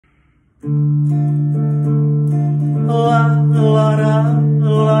La la da,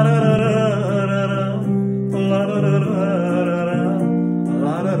 la da da da da, la da da da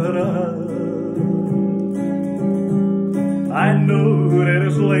la da da da. I know that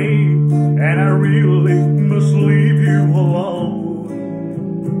it's late and I really must leave you alone,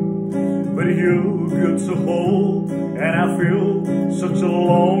 but you're good to hold and I feel such a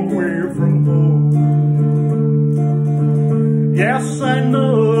long way from home. Yes, I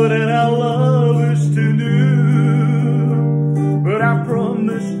know that our love is too new, but I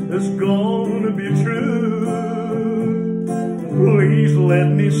promise it's gonna be true. Please let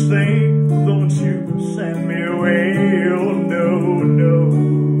me stay, don't you send me away, oh no, no.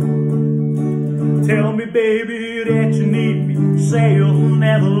 Tell me, baby, that you need me, say you'll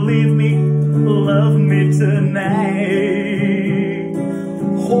never leave me, love me tonight.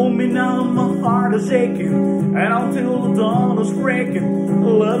 Hold me now, my heart is aching, and until the dawn is breaking,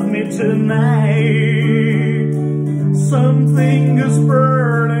 love me tonight. Something is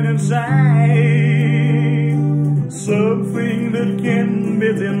burning inside, something that can't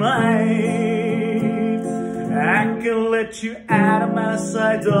be denied. I can let you out of my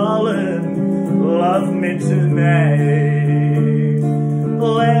sight, darling, love me tonight.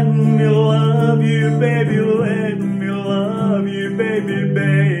 Let me love you, baby, let me love you, baby,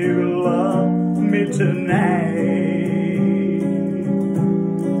 baby, love me tonight.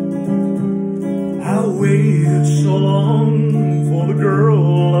 I waited so long for the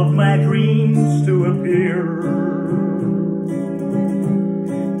girl of my dreams to appear,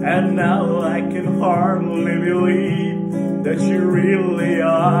 and now I can hardly believe that you really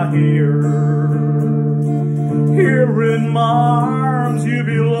are here. Here in my arms you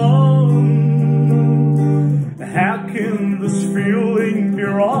belong. How can this feeling be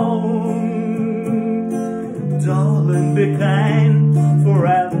wrong? Darling, be kind, for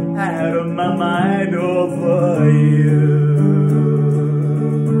I'm out of my mind over you.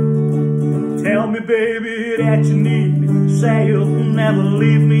 Tell me, baby, that you need me, say you'll never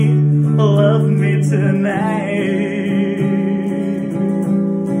leave me, love me tonight.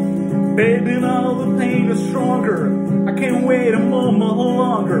 Baby, now the pain is stronger, I can't wait a moment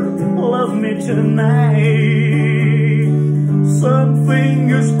longer, love me tonight. Something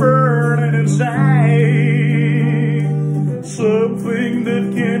is burning inside, something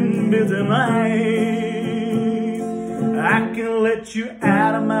that can't be denied. I can let you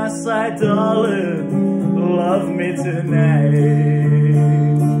out of my sight, darling, love me tonight.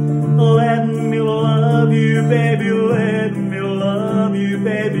 Let me love you, baby, let me love you,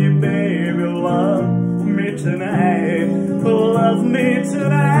 baby, baby, love me tonight, love me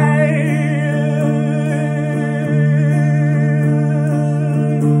tonight.